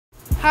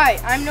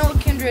Hi, I'm Noah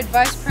Kindred,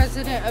 Vice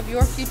President of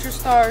Your Future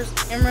Stars,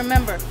 and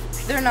remember,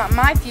 they're not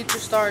my future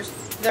stars,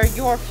 they're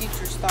your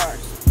future stars.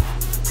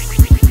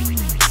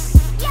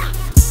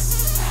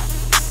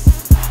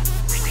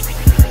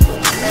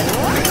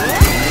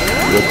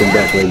 Welcome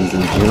back, ladies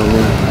and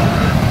gentlemen.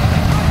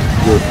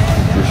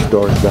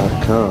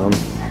 YourFutureStars.com.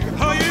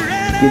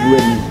 Get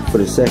ready for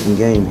the second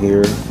game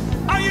here.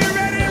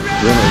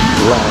 Reynolds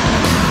Black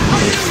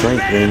and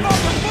Franklin.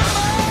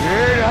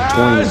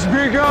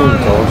 Coin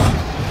toss.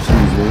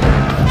 Excuse me.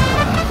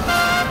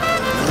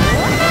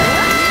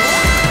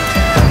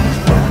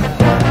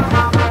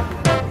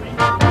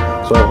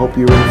 So I hope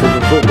you're ready for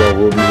the football.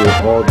 We'll be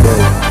here all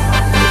day.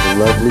 It's a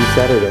lovely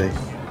Saturday.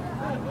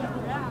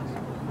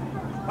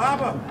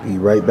 Be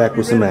right back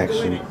with some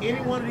action.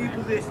 Any one of these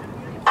positions.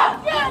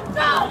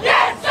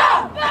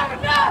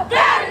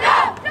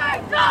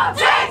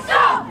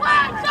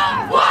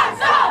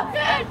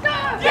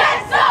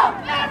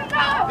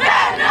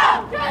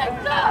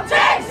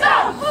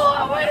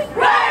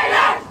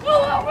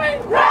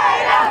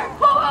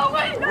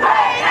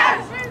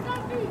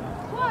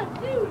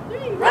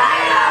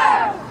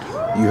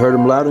 You heard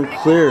him loud and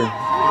clear.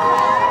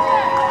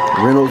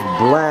 Reynolds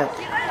Black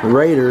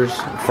Raiders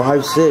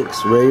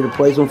 5'6", ready to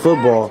play some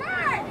football.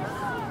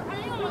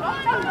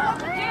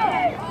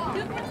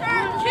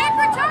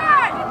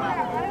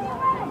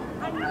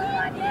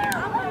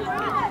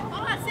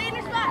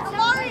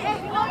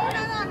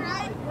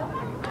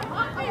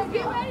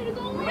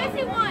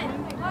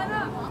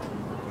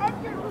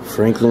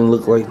 Franklin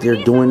look like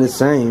they're doing the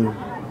same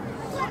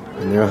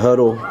in their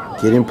huddle,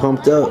 getting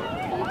pumped up.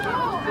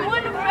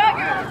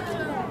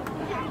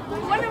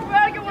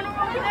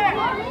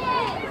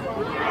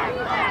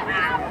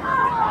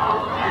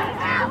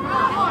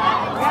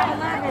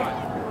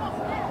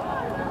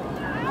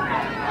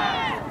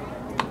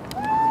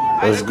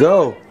 Let's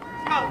go.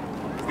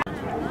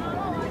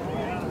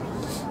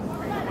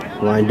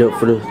 Lined up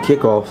for the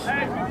kickoff.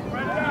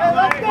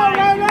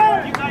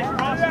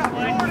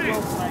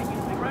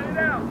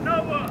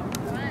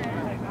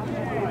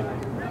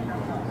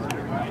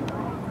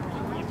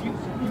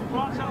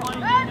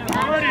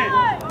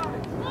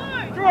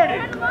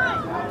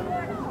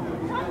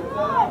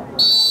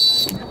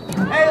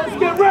 Hey, let's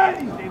get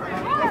ready.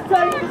 Let's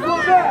take this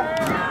one back.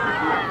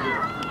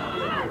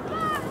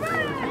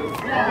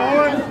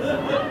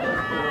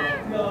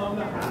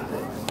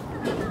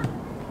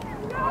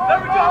 There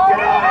we go. Get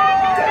on it.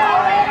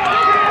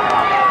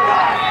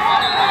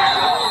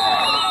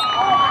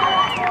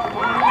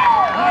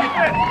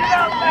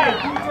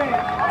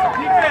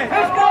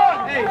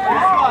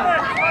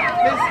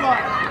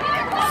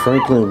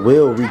 Franklin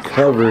will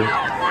recover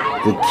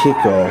the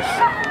kickoff.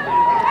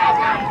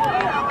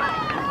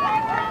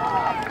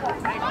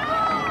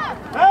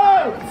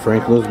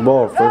 Franklin's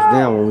ball, first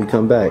down when we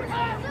come back.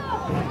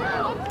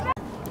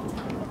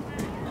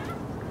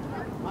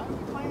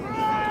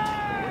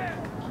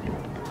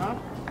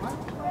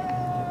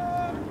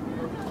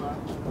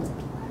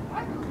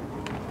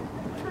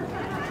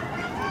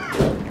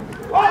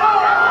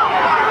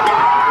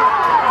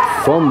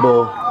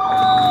 Fumble.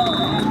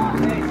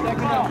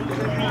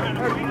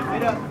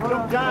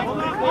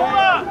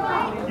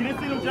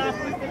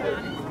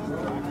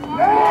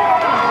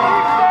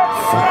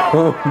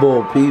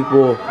 Fumble,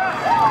 people.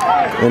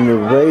 And the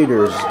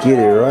Raiders get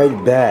it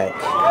right back.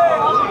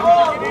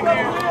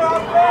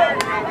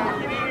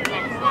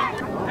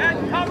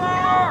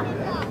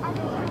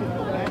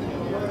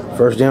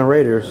 First down,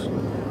 Raiders.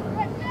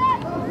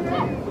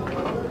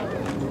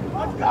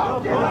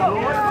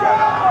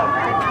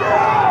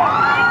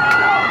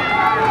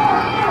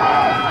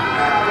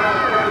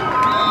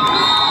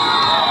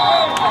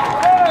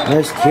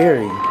 Nice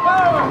carry.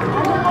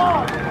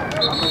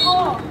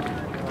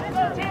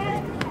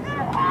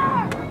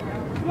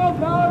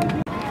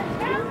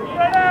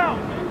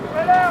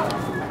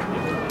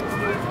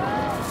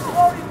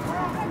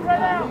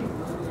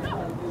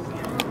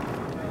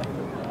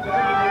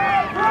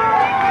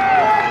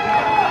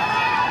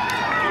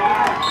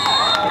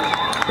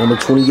 Number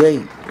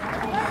 28.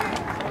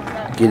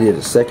 Get it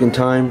a second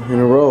time in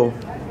a row.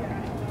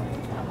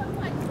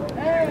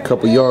 A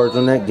couple yards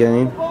on that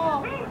game.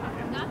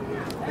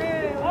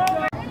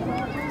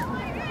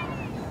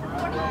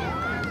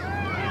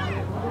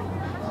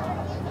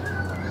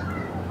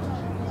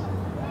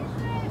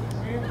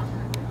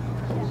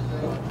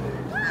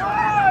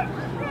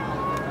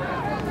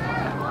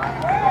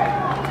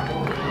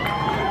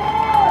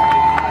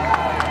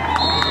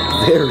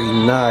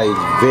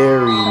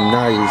 Very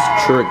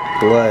nice trick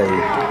play.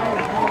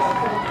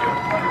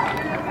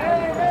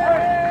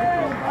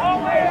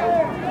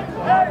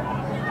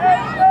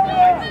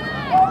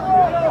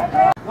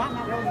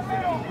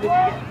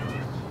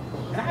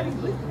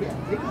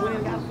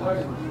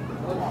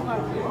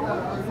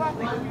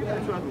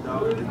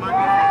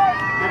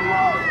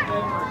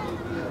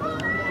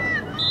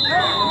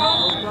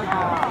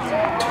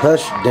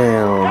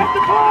 Touchdown.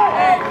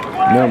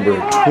 Number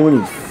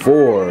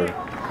 24.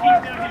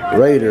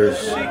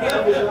 Raiders.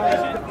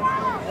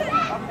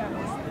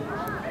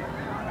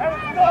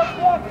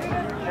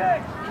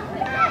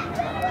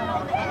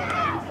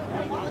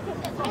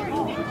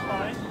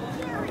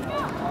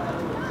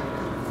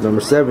 Number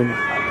 7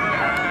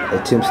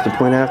 attempts to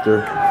point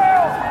after.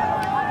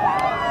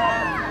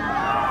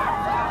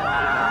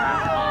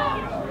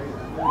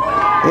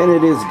 And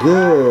it is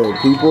good,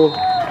 people.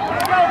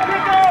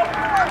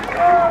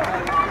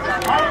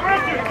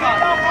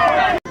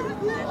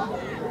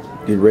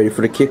 Get ready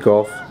for the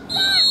kickoff.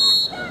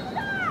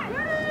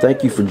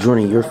 Thank you for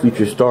joining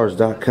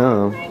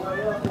YourFutureStars.com.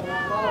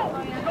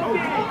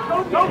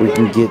 We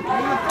can get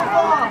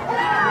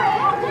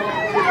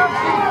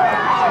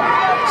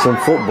some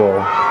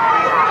football.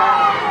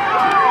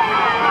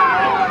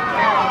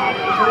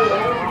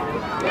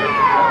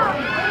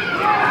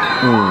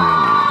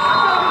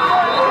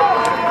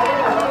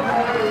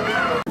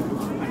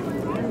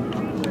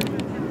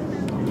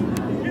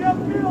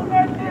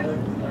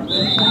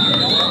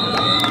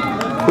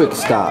 Quick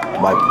stop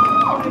by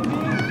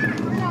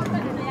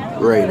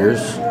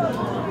Raiders.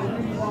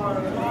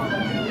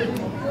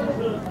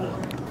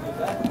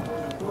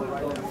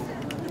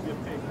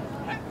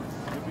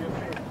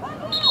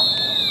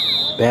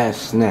 Bad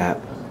snap.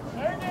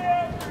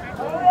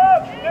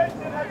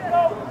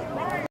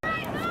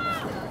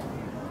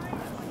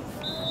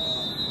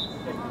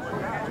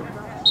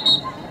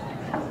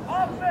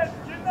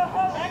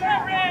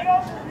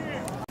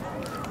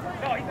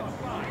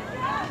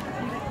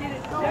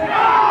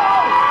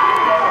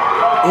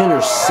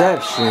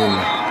 Interception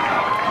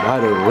by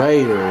the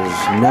Raiders,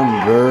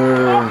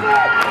 number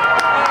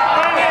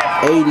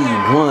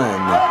 81.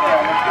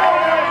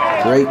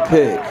 Great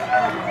pick.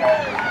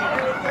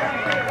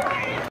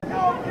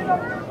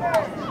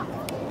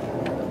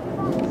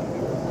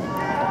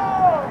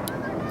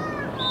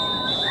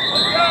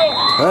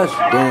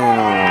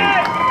 Touchdown.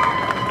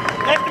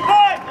 That's the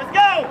point. Let's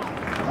go.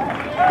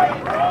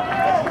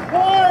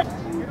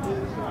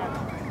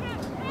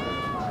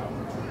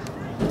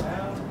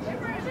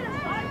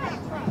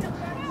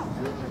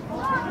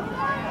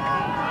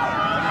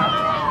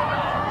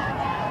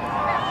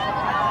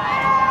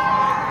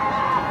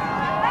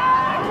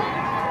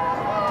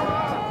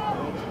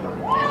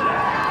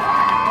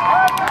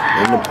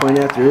 And the point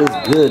after is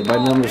good by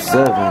number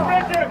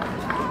 7.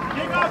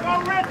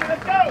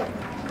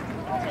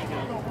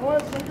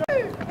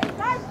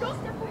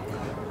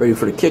 Ready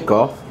for the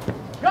kickoff.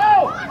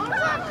 Go!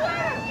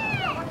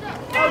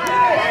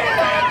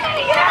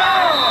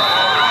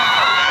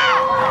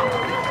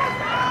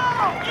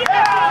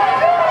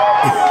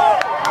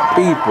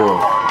 People.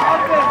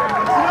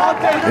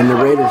 And the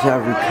Raiders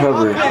have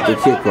recovered the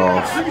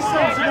kickoff.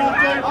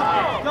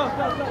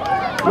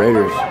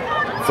 Raiders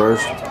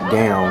first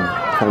down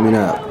coming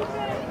up.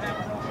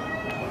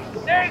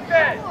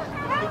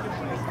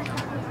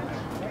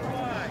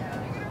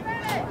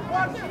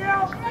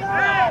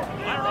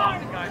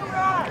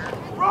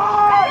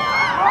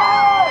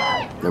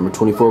 Number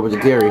 24 with the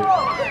carry.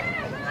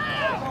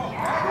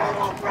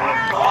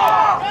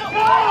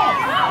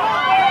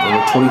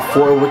 Number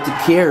 24 with the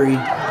carry.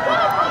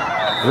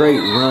 Great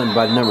run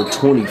by number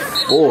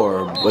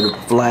 24, but a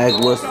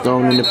flag was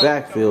thrown in the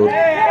backfield.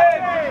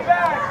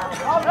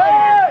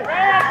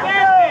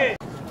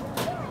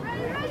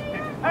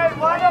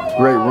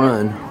 Great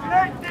run,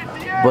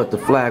 but the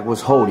flag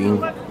was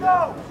holding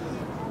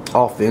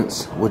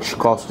offense, which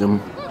cost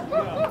them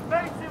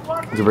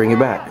to bring it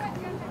back.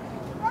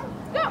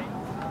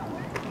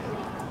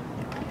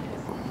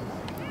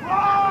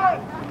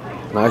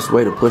 Nice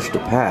way to push the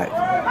pack.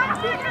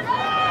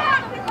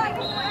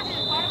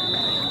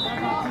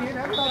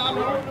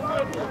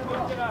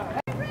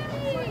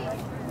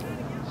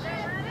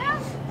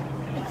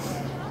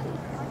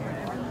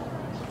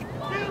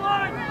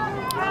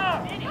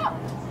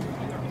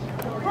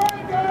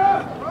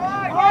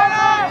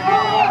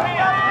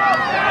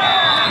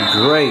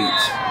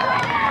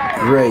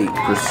 Great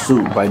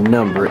pursuit by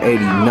number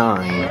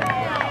 89,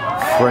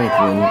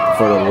 Franklin,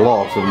 for the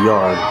loss of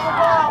yard.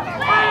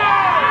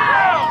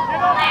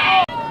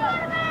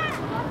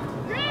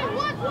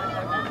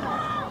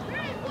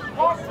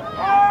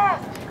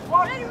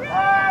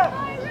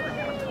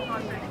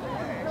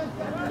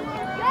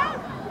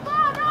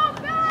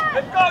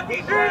 Let's go,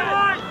 D3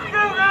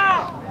 shoot now!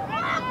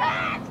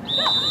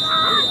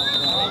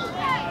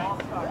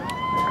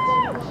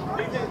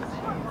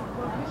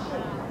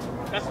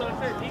 That's what I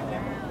said,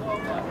 defense.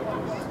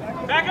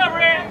 Back up,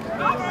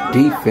 Red!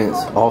 Defense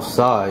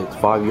offside,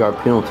 5-yard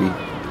penalty.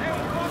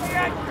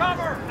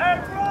 Cover! Hey,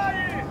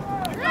 Ryan!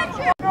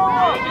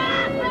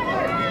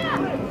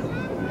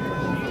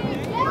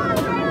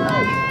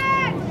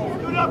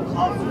 Scoot up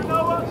closer,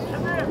 Noah.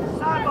 And then,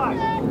 sideline.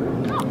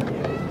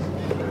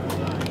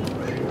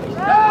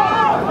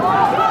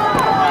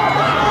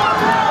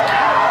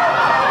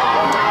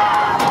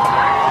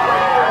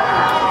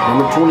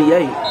 Number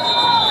 28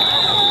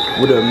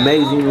 with an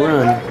amazing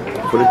run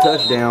for the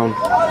touchdown.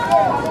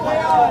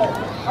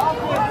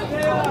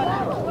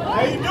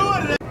 How you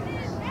doing?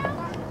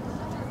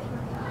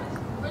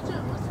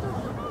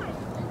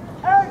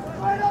 Hey,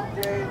 straight up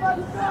team,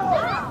 let's go!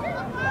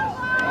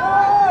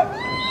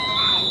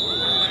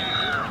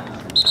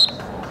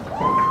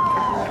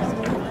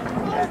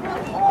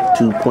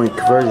 2-point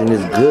conversion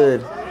is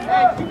good.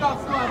 Hey, you got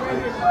slide right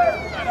here.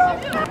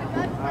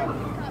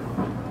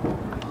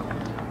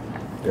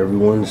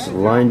 Everyone's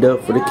lined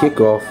up for the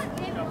kickoff.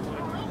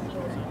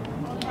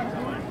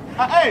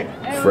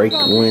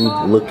 Franklin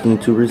looking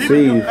to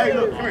receive. Hey,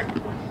 look, come here.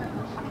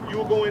 You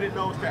will go in and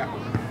nose tackle.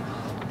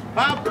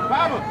 Baba.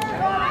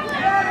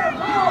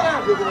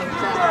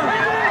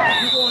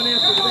 You're going in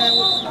for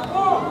sandwich.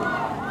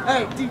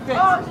 Hey,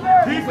 defense.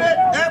 Defense.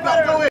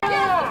 Everybody go in.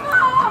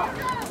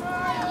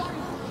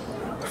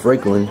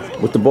 Franklin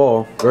with the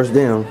ball. First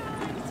down.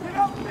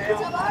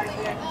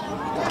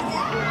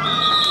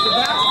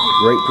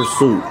 Great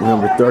pursuit.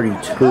 Number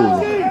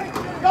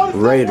 32.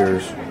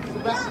 Raiders.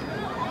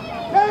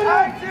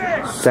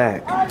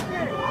 Sack.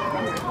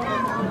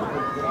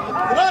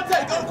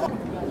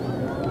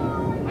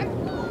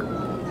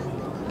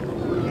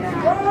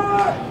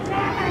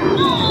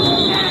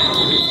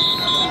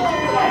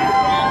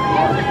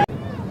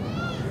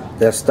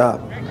 That stop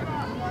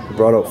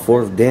brought up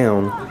fourth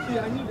down.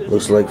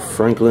 Looks like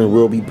Franklin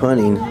will be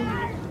punting. Hey,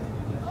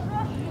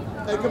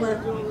 come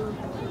here. Come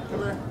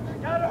here.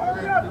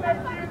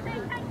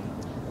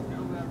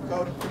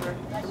 Cody, come here.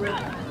 Come here.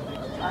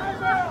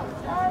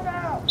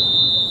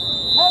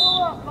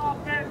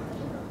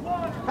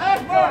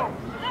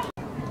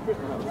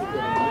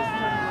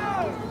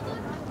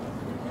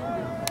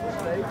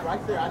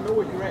 Right there, I know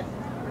where you're at.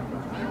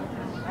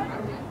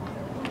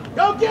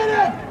 Go get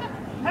him!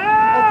 Go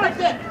pick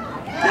that!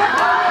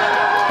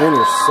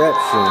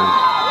 Interception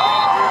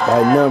by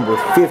number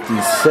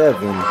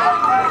 57.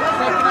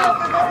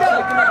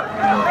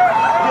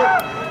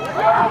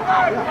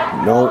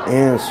 No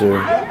answer.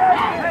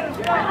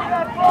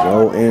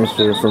 No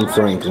answer from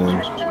Franklin.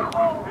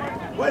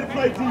 Way to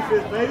play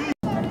defense, baby.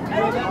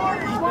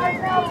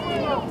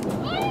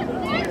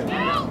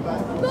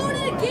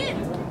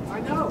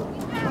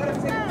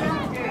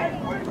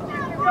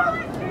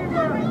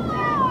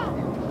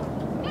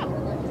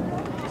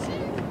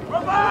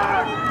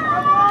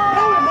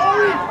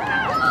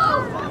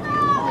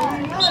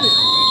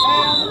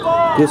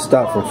 Good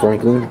stop from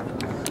Franklin.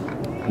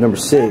 Number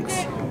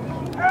 6.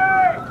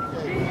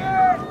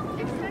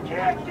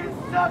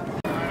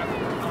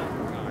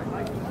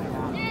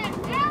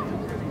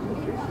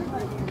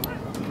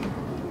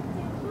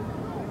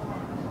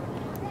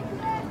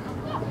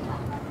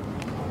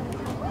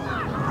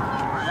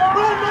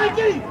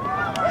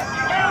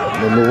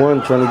 Number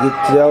 1 trying to get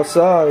to the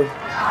outside.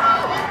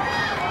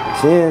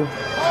 10.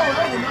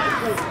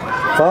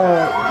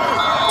 5.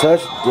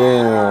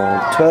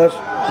 Touchdown.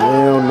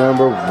 Touchdown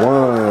number 1.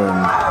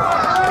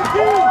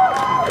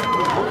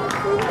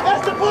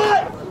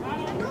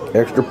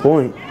 Extra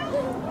point.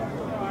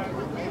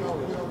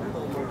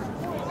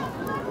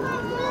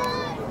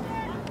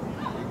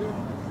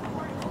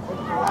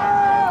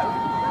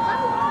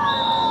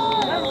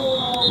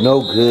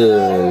 No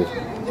good.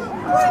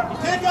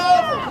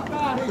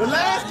 Kickoff! The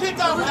last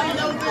kickoff ain't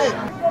no good.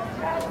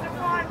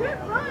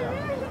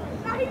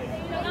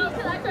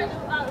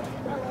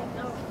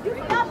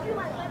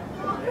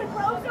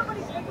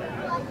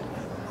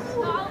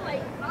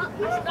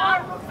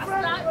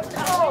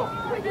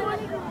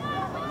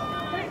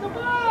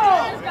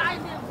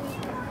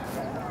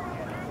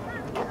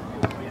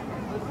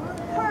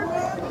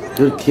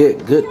 Good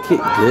kick, good kick,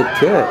 good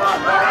catch.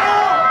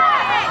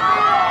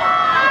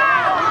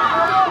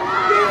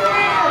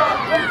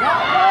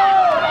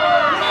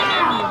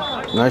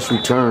 Nice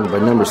return by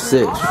number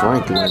 6,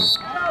 Franklin.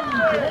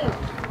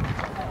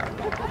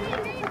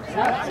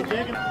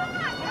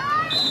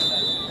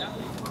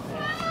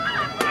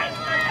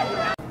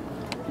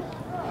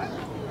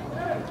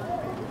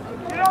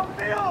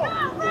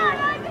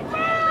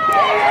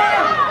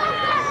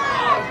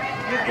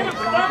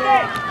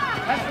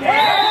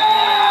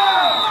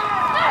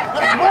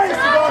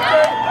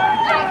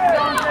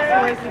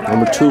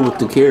 Number 2 with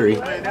the carry.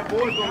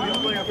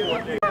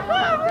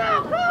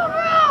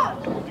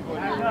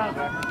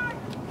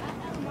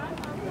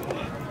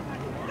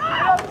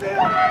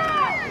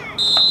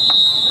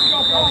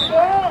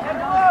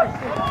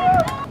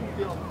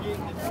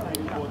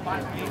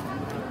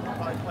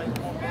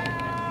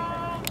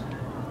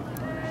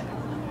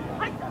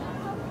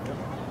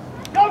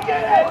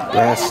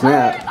 Last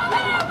snap.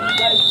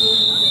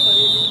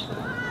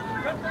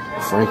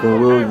 Franklin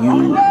will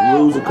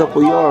lose a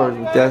couple yards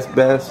with that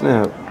bad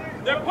snap.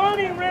 They're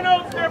punting,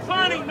 Reynolds. They're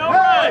punting. No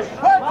rush.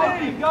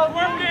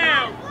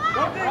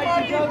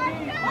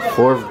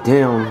 Fourth down. 4th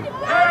down.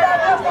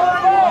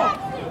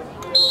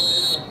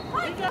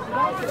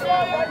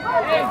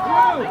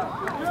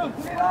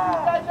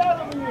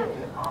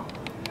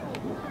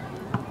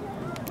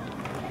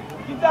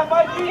 Keep that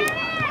Mikey!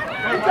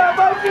 Keep that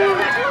Mikey!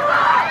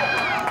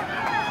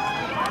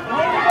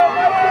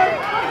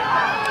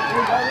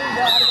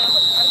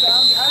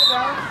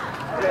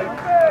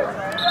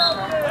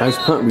 Nice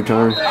punt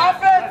return.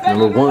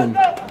 Number 1,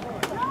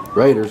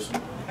 Raiders.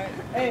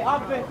 Hey,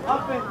 up it,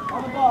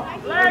 on the ball.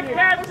 Flag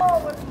catch.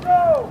 Let's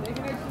go. Take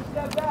an extra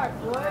step back,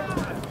 boy.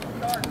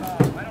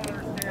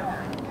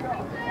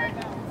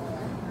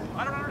 I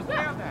don't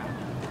understand that.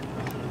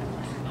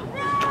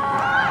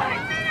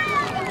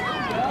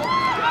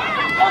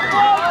 Go, go,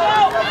 go!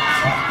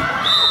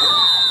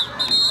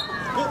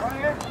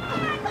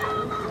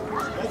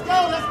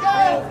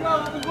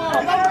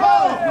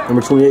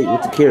 Number 28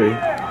 with the carry.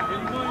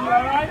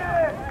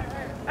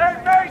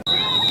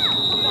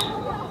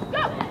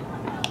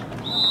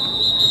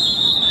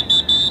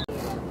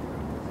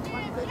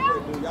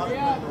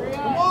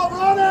 Come on,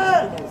 run it!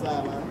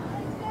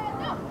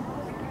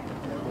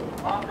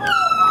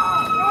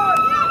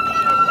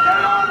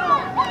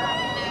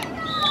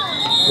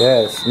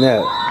 Yeah,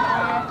 snap.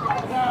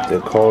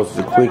 That caused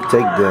the quick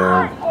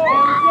takedown.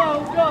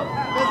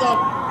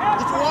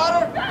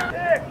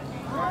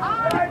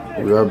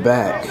 We are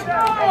back.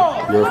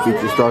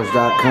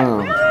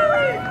 YourFutureStars.com.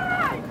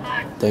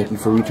 Thank you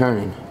for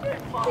returning.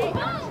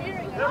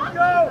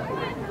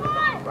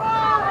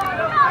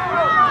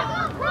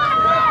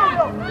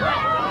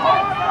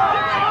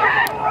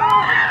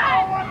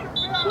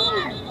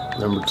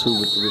 Number 2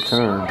 with the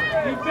return.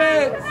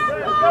 Defense!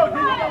 Let's go,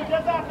 defense.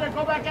 Just out there.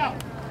 Go back out.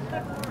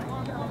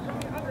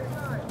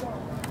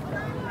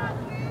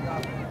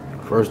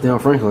 First down,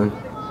 Franklin.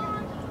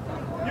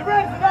 You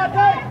ready for that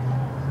day?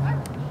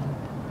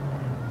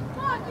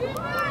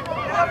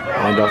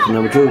 Hand off to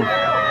number 2.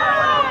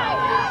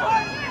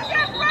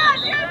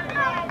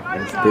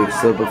 Just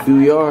picks up a few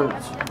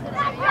yards.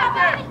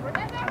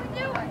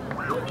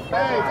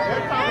 Hey,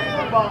 they're talking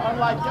football,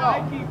 unlike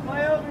y'all. Keep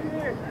play over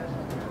here.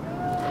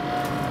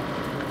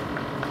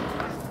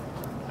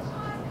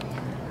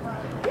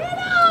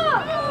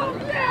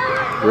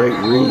 Great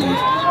read.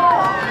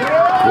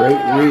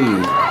 Great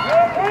read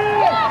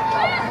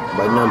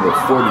by number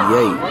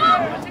 48.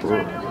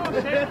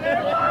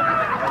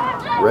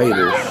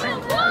 Raiders.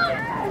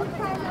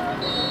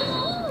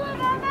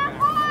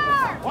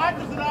 Watch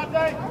us,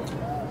 Dante.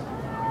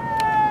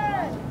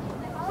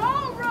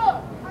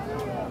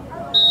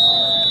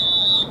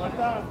 One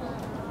time.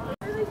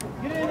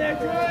 Get in there,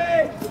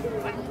 Trey.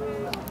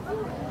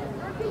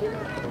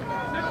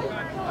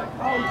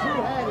 Oh, Drew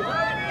had it.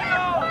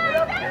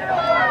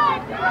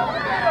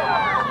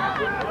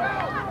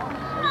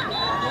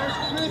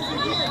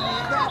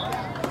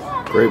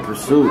 Great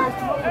pursuit.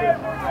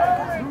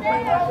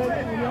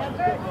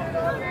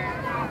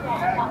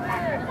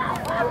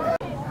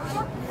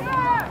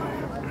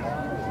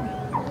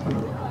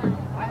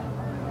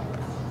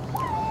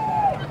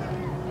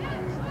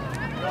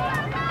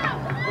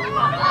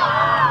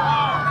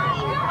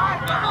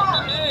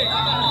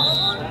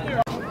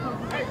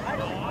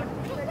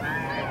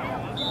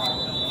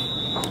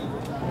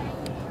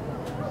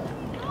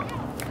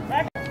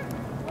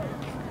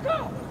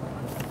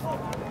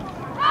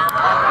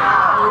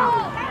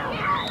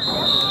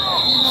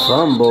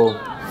 Fumble.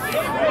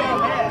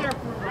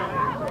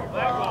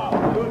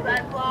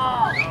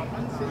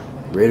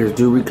 Raiders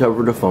do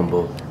recover the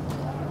fumble.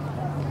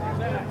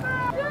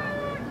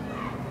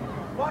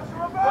 Watch the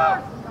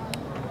reverse.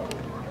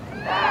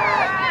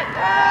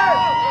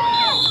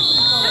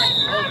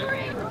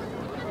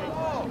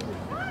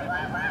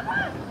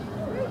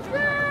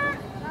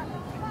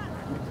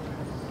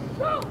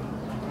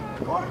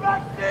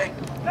 Quarterback stick.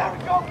 There we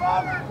go,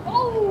 Robert.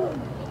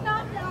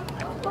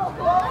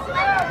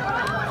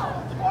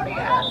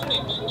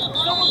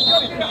 Someone's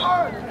gonna get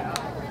hurt.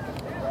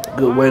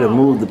 Good way to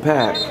move the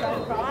pack.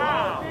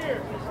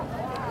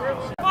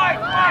 Fight!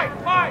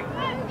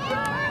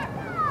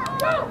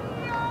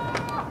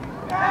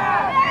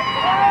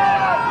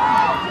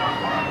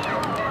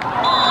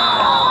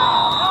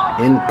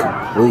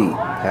 Incomplete.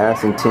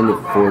 Pass intended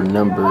for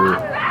number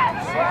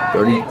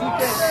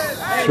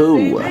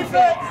 32.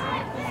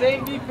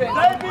 Same defense.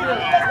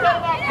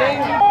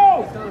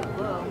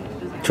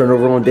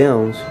 Turnover on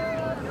downs.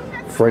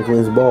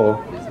 Franklin's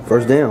ball.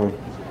 First down.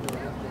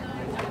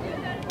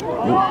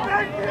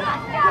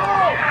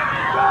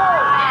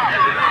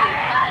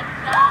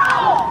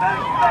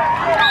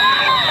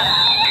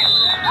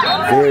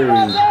 Very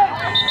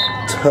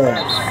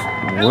tough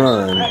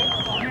run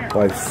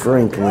by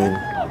Franklin.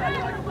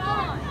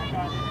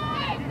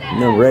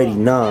 Number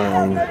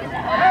 89. Let's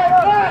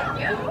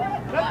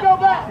go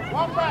back.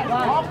 Walk back.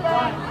 Walk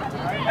back.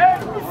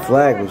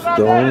 Flag was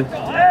thrown.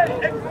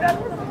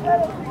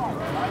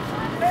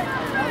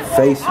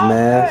 Face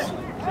mask.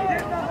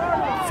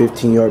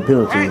 15-yard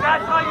penalty.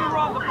 That's how you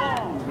run the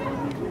ball.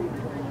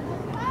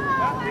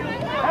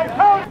 Hey,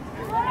 coach.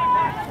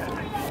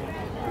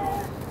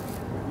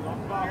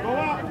 Go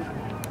up.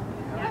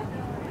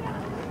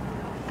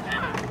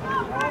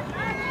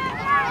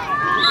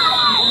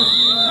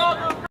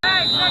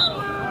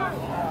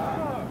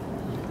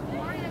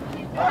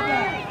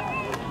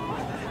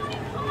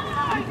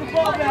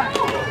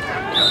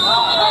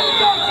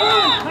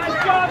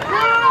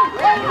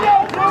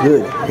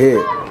 Good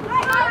hit.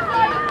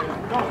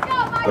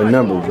 But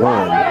number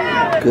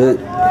 1, good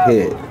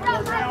hit.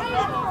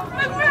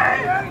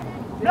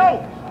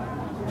 No.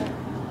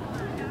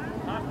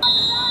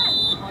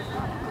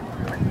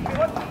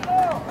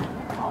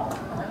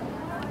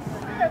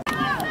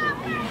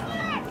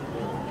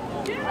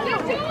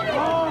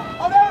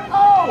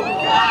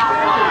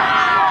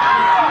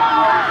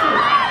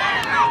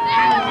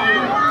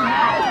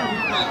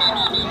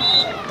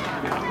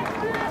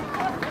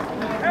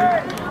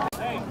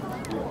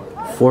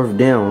 Fourth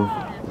down.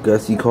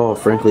 Gussie call.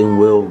 Franklin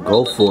will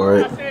go for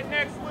it.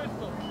 Next with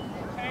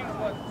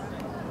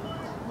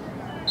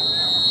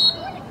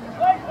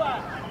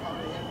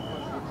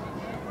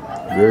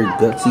Very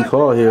gutsy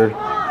call here.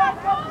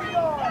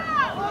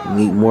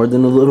 Need more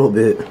than a little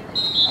bit.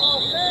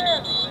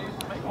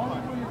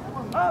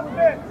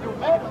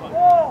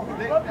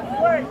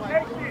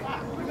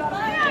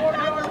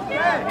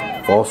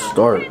 False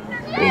start.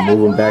 We'll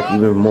move him back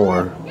even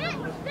more.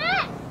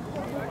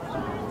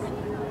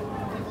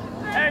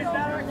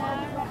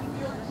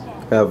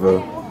 Have a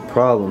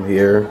problem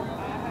here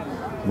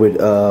with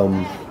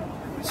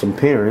some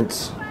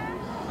parents.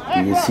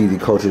 You can see the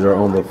coaches are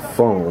on the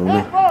phone.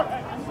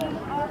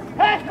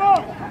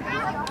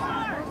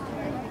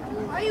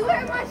 Are you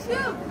wearing my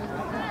shoe?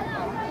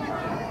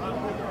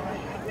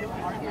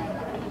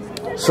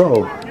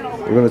 So,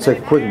 we're going to take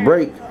a quick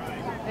break.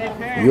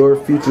 Your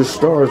future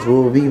stars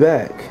will be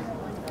back.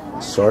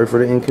 Sorry for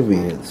the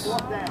inconvenience.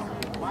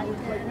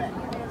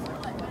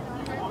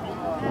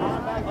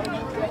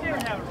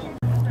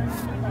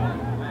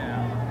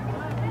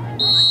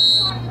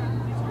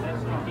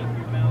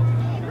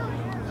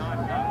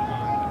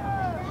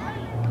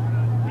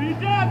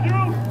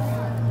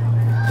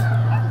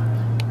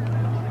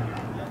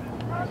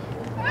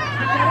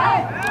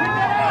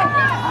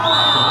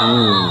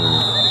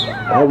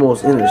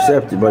 Almost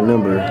intercepted by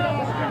number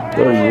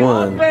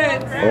 31.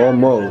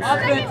 Almost.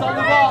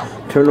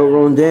 Turnover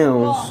on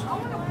downs.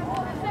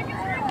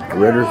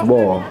 Raiders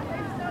ball.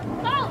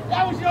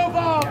 That was your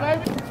ball,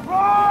 baby.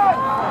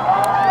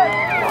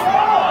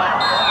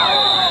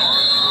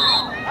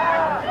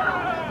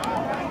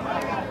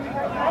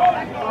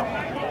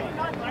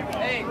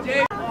 Hey,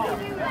 Jay.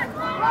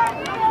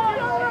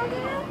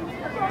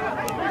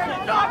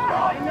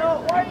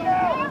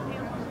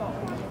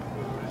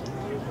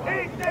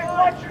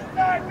 Watch your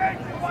side, make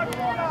it watch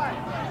your side.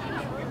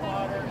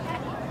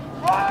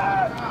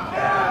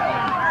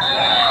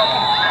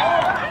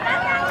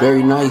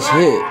 Very nice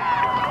hit.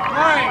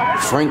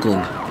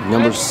 Franklin,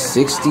 number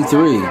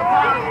 63.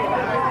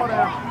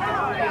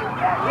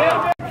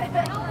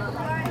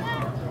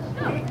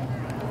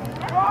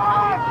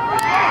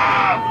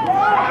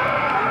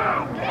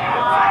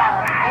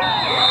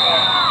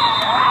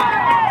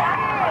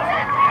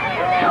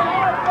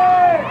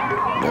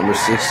 Number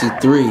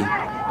 63.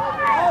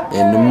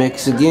 In the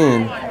mix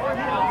again.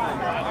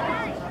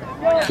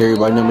 Carried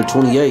by number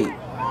 28.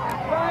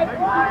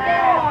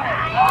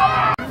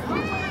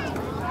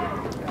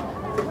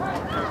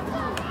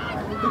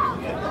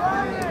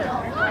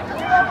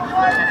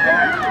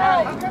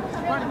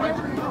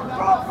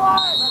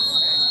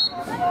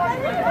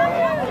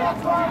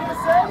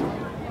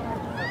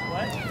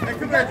 Hey,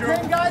 come here, Drew.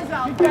 Guys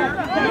out. Come here,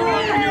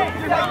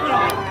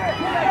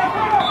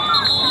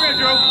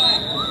 Drew.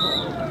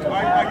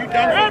 Are you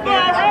done? Red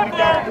ball, red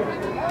ball.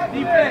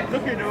 Defense.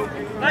 Look here, Drew.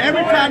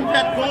 Every time you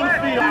have to go on the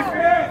field.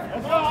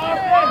 Let's go,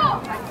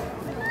 offense.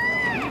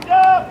 Good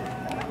job.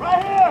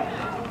 Right here.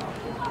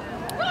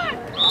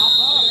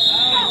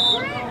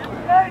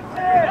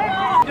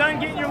 Done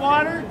getting your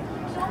water?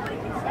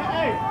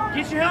 Hey,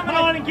 Get your helmet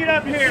on and get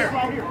up here.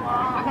 right here.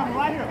 Come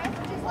right here.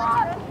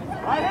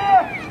 Right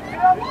here. Get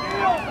up the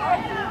field.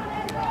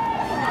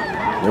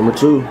 Number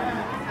 2.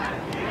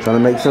 Trying to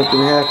make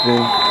something happen.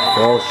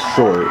 Falls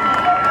short.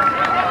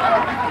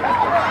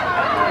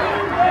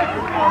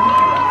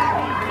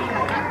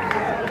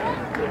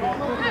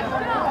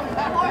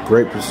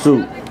 Great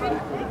pursuit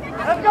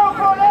Let's go,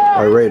 Cornell.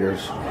 by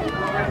Raiders.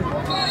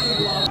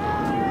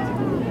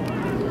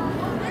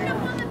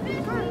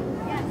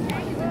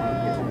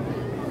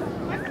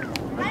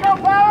 Let's go,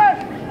 Power.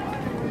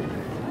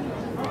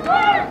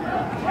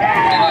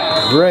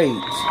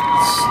 Great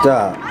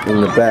stop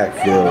in the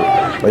backfield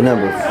by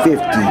number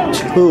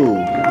 52.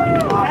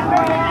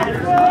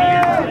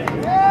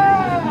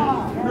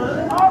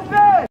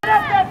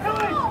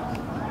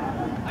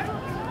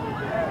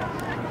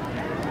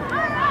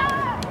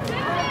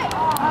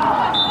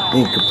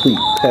 Incomplete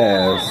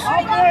pass.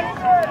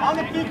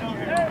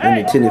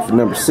 Intended for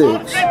number 6.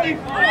 Put the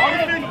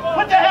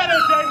head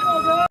up, David.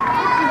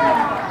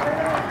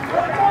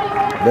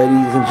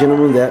 Ladies and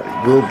gentlemen, that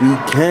will be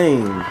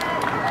Kane.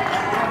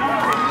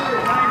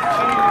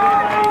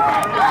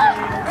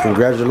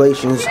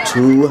 Congratulations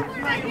to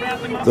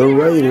the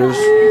Raiders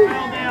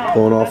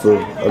pulling off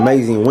an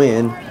amazing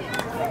win.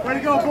 Way to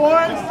go,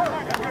 boys.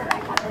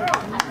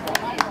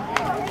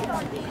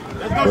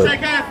 Let's go shake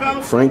hands,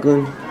 fellas.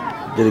 Franklin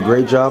did a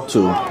great job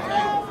too.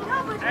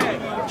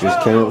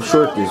 Just came up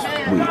short this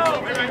week.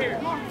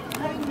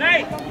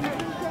 Nate.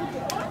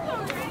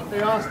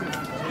 Hey, Austin.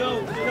 Let's go,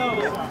 let's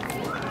go.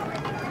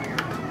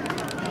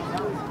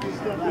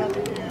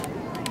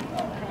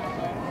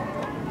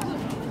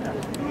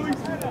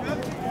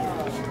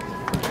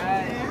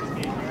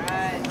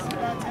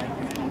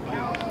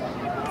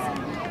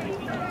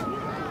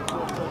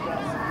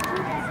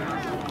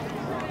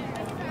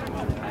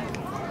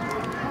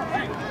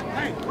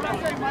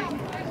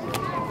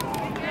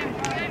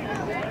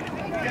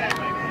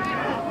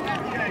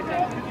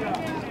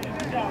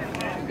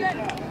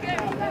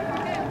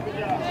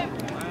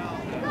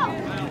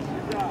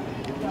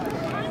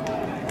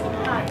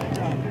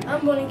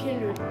 I'm Bonnie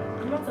Kindred.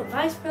 I'm not the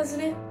vice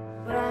president,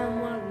 but I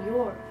am one of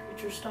your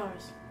future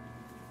stars.